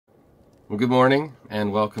Well, good morning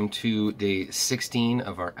and welcome to day 16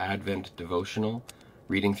 of our Advent Devotional,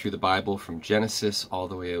 reading through the Bible from Genesis all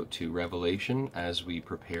the way out to Revelation as we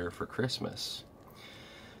prepare for Christmas.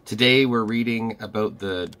 Today we're reading about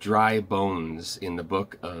the dry bones in the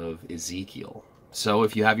book of Ezekiel. So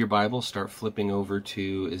if you have your Bible, start flipping over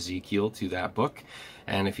to Ezekiel, to that book.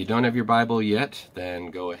 And if you don't have your Bible yet,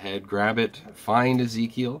 then go ahead, grab it, find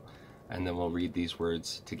Ezekiel, and then we'll read these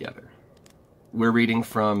words together. We're reading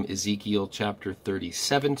from Ezekiel chapter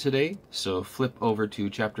 37 today, so flip over to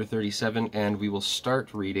chapter 37 and we will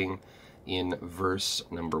start reading in verse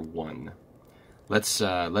number 1.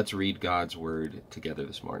 Let's read God's word together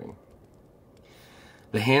this morning.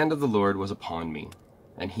 The hand of the Lord was upon me,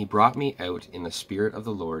 and he brought me out in the spirit of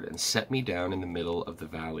the Lord and set me down in the middle of the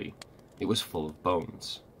valley. It was full of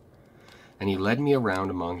bones. And he led me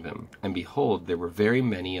around among them, and behold, there were very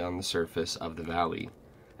many on the surface of the valley.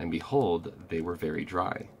 And behold, they were very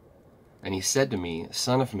dry. And he said to me,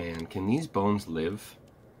 Son of man, can these bones live?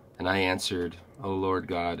 And I answered, O Lord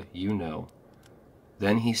God, you know.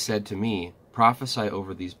 Then he said to me, Prophesy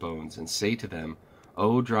over these bones, and say to them,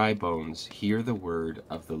 O dry bones, hear the word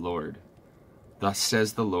of the Lord. Thus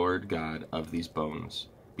says the Lord God of these bones,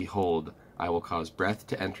 Behold, I will cause breath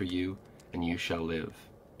to enter you, and you shall live.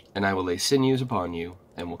 And I will lay sinews upon you,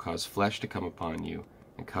 and will cause flesh to come upon you,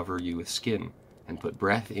 and cover you with skin, and put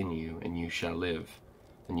breath in you, and you shall live,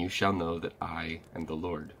 and you shall know that I am the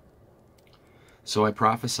Lord. So I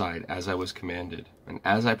prophesied as I was commanded, and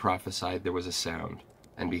as I prophesied there was a sound,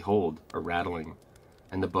 and behold, a rattling,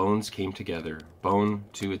 and the bones came together, bone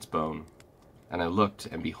to its bone. And I looked,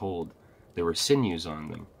 and behold, there were sinews on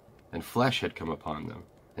them, and flesh had come upon them,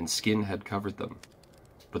 and skin had covered them,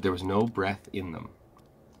 but there was no breath in them.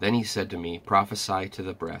 Then he said to me, Prophesy to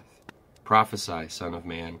the breath, prophesy, Son of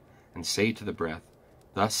man, and say to the breath,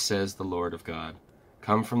 Thus says the Lord of God,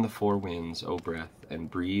 Come from the four winds, O breath, and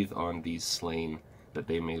breathe on these slain, that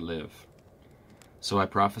they may live. So I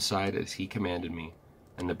prophesied as he commanded me,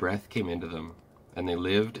 and the breath came into them, and they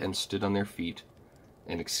lived and stood on their feet,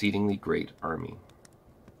 an exceedingly great army.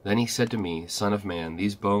 Then he said to me, Son of man,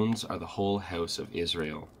 these bones are the whole house of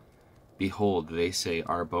Israel. Behold, they say,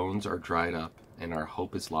 Our bones are dried up, and our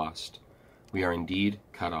hope is lost. We are indeed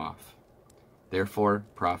cut off. Therefore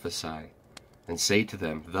prophesy, and say to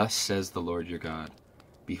them, Thus says the Lord your God,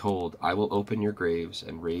 Behold, I will open your graves,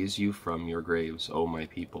 and raise you from your graves, O my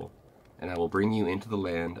people, and I will bring you into the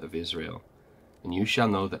land of Israel. And you shall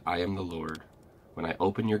know that I am the Lord, when I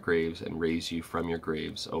open your graves, and raise you from your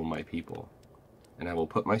graves, O my people. And I will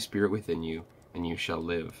put my spirit within you, and you shall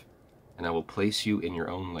live, and I will place you in your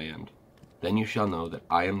own land. Then you shall know that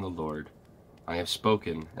I am the Lord. I have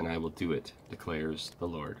spoken, and I will do it, declares the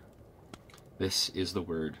Lord. This is the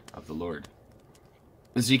word of the Lord.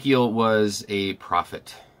 Ezekiel was a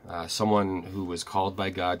prophet, someone who was called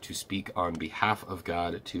by God to speak on behalf of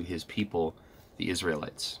God to his people, the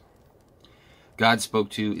Israelites. God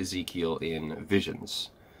spoke to Ezekiel in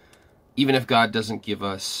visions. Even if God doesn't give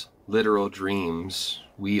us literal dreams,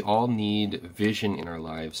 we all need vision in our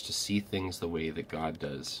lives to see things the way that God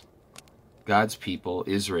does. God's people,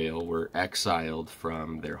 Israel, were exiled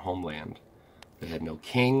from their homeland. They had no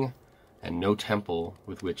king and no temple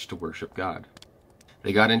with which to worship God.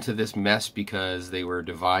 They got into this mess because they were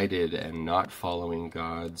divided and not following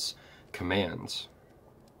God's commands.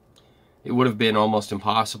 It would have been almost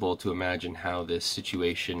impossible to imagine how this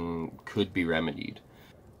situation could be remedied.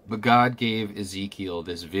 But God gave Ezekiel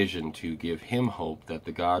this vision to give him hope that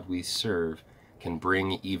the God we serve can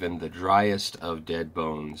bring even the driest of dead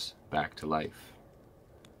bones back to life.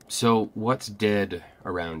 So what's dead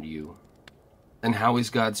around you? And how is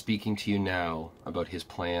God speaking to you now about his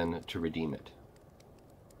plan to redeem it?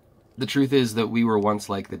 The truth is that we were once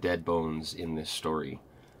like the dead bones in this story.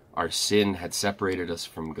 Our sin had separated us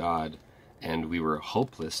from God, and we were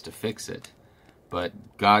hopeless to fix it.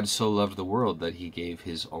 But God so loved the world that he gave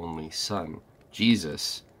his only Son,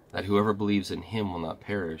 Jesus, that whoever believes in him will not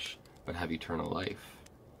perish, but have eternal life.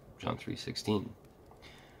 John 3:16.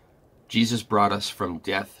 Jesus brought us from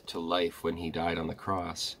death to life when he died on the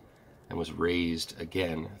cross, and was raised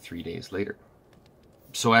again 3 days later.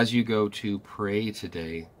 So as you go to pray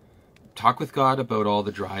today, talk with God about all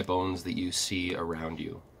the dry bones that you see around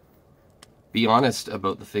you. Be honest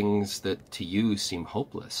about the things that to you seem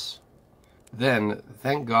hopeless. Then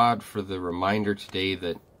thank God for the reminder today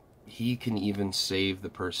that he can even save the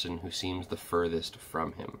person who seems the furthest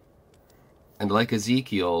from him. And like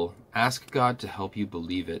Ezekiel, ask God to help you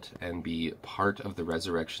believe it and be part of the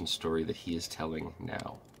resurrection story that he is telling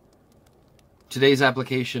now. Today's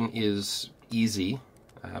application is easy,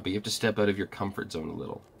 but you have to step out of your comfort zone a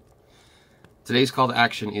little. Today's call to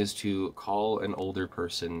action is to call an older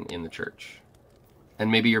person in the church.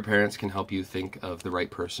 And maybe your parents can help you think of the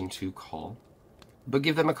right person to call. But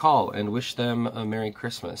give them a call and wish them a Merry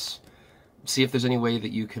Christmas. See if there's any way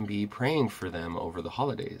that you can be praying for them over the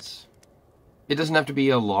holidays. It doesn't have to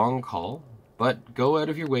be a long call, but go out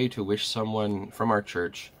of your way to wish someone from our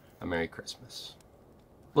church a Merry Christmas.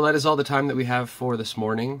 Well, that is all the time that we have for this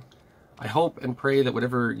morning. I hope and pray that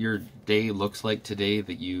whatever your day looks like today,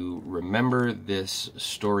 that you remember this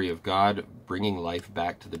story of God bringing life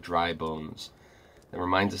back to the dry bones. That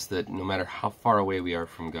reminds us that no matter how far away we are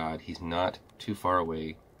from God, He's not too far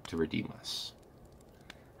away to redeem us.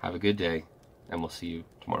 Have a good day, and we'll see you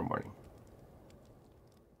tomorrow morning.